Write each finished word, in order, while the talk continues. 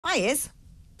Hi, Iz.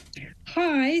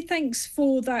 Hi, thanks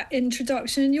for that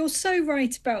introduction. And you're so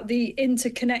right about the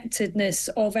interconnectedness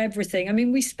of everything. I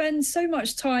mean, we spend so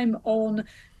much time on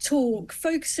talk,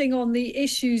 focusing on the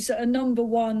issues that are number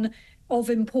one of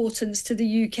importance to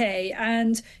the UK.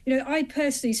 And, I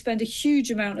personally spend a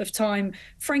huge amount of time,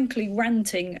 frankly,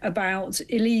 ranting about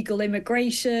illegal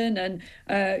immigration and,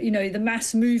 the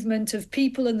mass movement of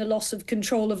people and the loss of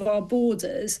control of our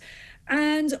borders.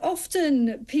 And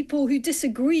often people who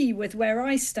disagree with where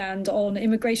I stand on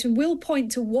immigration will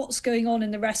point to what's going on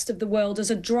in the rest of the world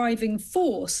as a driving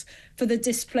force for the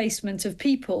displacement of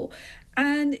people.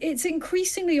 And it's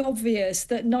increasingly obvious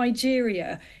that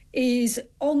Nigeria is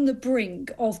on the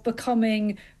brink of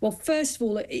becoming, well, first of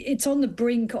all, it's on the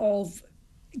brink of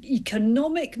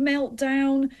economic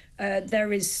meltdown.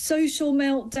 There is social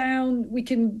meltdown. We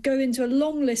can go into a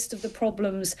long list of the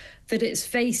problems that it's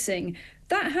facing.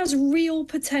 That has real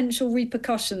potential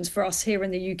repercussions for us here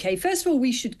in the UK. First of all,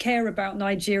 we should care about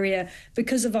Nigeria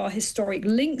because of our historic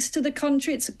links to the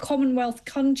country. It's a Commonwealth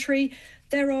country.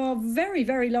 There are very,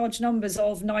 very large numbers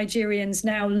of Nigerians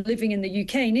now living in the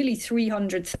UK, nearly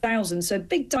 300,000, so a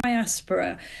big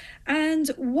diaspora. And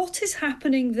what is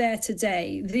happening there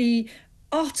today, the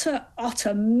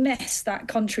utter mess that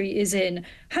country is in,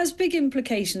 has big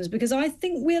implications, because I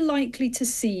think we're likely to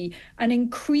see an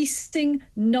increasing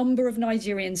number of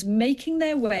Nigerians making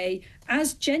their way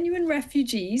as genuine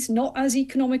refugees, not as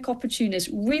economic opportunists,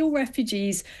 real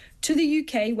refugees, to the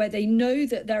UK, where they know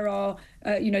that there are,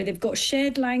 they've got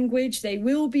shared language, they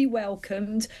will be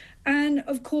welcomed. And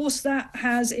of course, that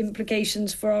has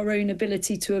implications for our own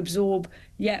ability to absorb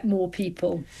yet more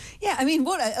people. Yeah, I mean,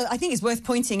 what I think is worth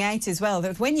pointing out as well,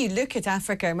 that when you look at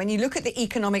Africa and when you look at the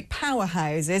economic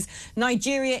powerhouses,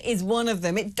 Nigeria is one of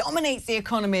them. It dominates the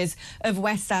economies of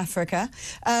West Africa.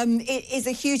 It is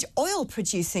a huge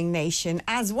oil-producing nation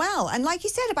as well. And like you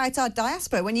said about our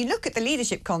diaspora, when you look at the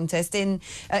leadership contest in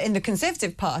the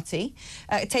Conservative Party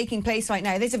taking place right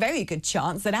now, there's a very good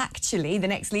chance that actually the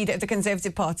next leader of the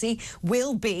Conservative Party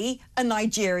will be a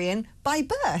Nigerian by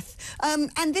birth.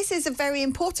 And this is a very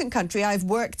important country. I've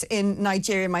worked in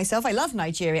Nigeria myself. I love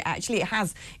Nigeria, actually. It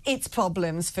has its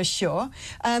problems for sure.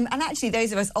 And actually,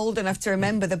 those of us old enough to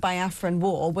remember the Biafran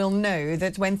War will know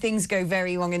that when things go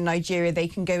very wrong in Nigeria, they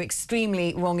can go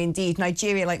extremely wrong indeed.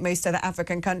 Nigeria, like most other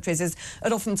African countries, has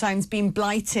oftentimes been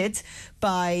blighted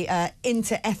by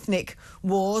inter-ethnic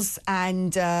wars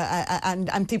and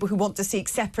people who want to seek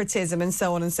separatism and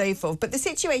so on and so forth. But the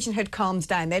situation had calmed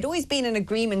down. There'd always been an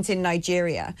agreement in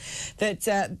Nigeria that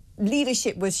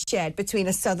leadership was shared between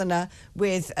a southerner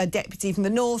with a deputy from the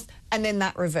north, and then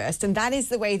that reversed. And that is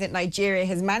the way that Nigeria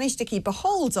has managed to keep a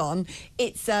hold on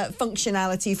its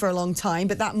functionality for a long time.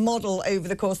 But that model over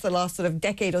the course of the last sort of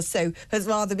decade or so has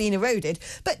rather been eroded.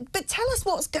 But tell us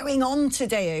what's going on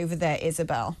today over there,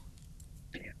 Isabel.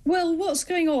 Well, what's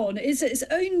going on is it's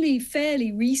only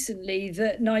fairly recently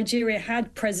that Nigeria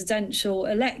had presidential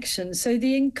elections. So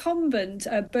the incumbent,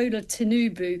 Bola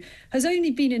Tinubu, has only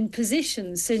been in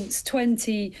position since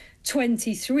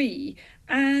 2023.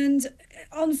 And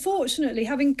unfortunately,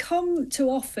 having come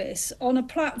to office on a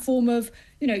platform of,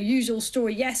 usual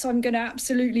story, yes, I'm going to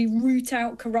absolutely root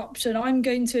out corruption, I'm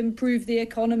going to improve the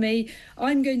economy,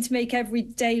 I'm going to make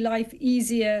everyday life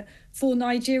easier for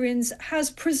Nigerians,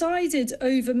 has presided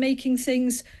over making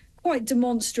things quite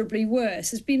demonstrably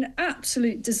worse. Has been an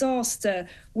absolute disaster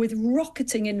with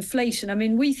rocketing inflation. I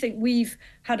mean, we think we've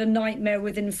had a nightmare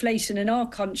with inflation in our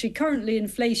country. Currently,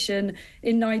 inflation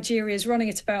in Nigeria is running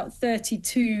at about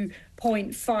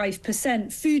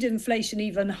 32.5%. Food inflation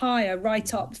even higher,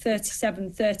 right up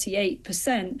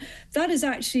 38%. That has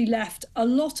actually left a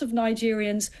lot of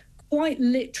Nigerians quite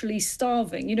literally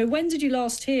starving. When did you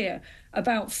last hear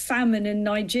about famine in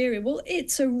Nigeria? Well,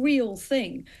 it's a real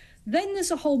thing. Then there's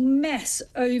a whole mess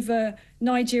over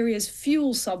Nigeria's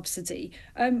fuel subsidy.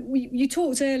 You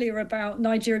talked earlier about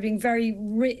Nigeria being very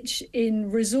rich in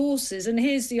resources, and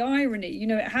here's the irony.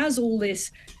 It has all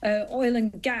this oil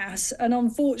and gas, and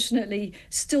unfortunately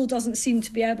still doesn't seem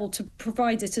to be able to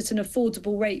provide it at an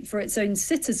affordable rate for its own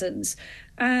citizens.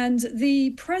 And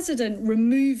the president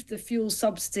removed the fuel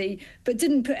subsidy, but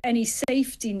didn't put any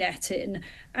safety net in.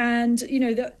 And,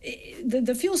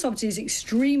 the fuel subsidy is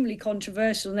extremely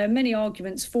controversial, and there are many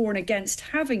arguments for and against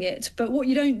having it. But what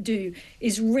you don't do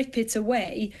is rip it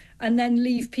away and then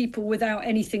leave people without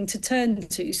anything to turn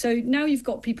to. So now you've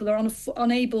got people who are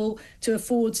unable to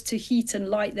afford to heat and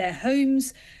light their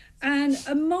homes. And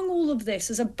among all of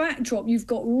this, as a backdrop, you've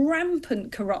got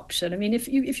rampant corruption. I mean, if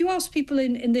you ask people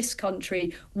in this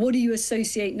country, what do you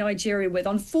associate Nigeria with?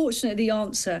 Unfortunately, the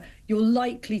answer you're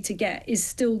likely to get is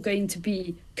still going to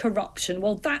be corruption.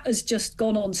 Well, that has just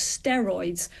gone on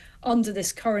steroids under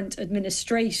this current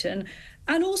administration.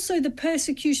 And also the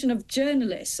persecution of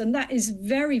journalists. And that is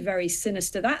very, very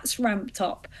sinister. That's ramped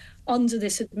up under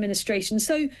this administration.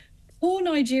 So poor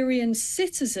Nigerian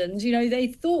citizens, you know, they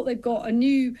thought they've got a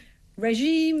new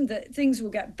regime, that things will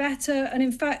get better. And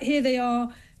in fact, here they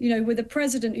are, you know, with a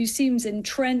president who seems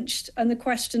entrenched. And the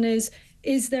question is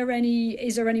there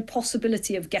any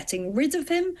possibility of getting rid of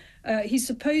him? He's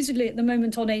supposedly at the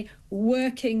moment on a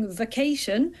working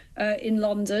vacation in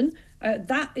London.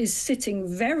 That is sitting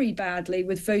very badly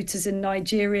with voters in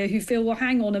Nigeria who feel, well,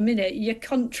 hang on a minute, your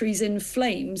country's in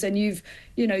flames and you've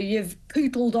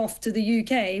poodled off to the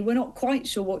UK. We're not quite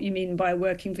sure what you mean by a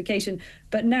working vacation,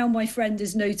 but now, my friend,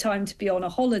 is no time to be on a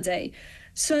holiday.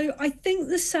 So I think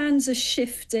the sands are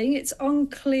shifting. It's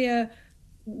unclear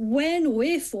when or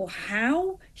if or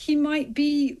how he might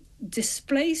be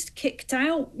displaced, kicked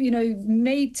out, you know,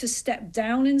 made to step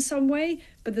down in some way.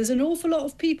 But there's an awful lot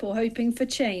of people hoping for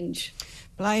change.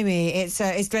 Blimey,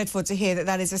 it's dreadful to hear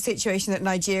that is a situation that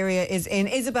Nigeria is in.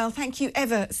 Isabel, thank you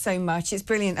ever so much. It's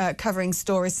brilliant covering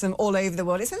stories from all over the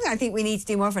world. It's something I think we need to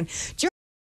do more often.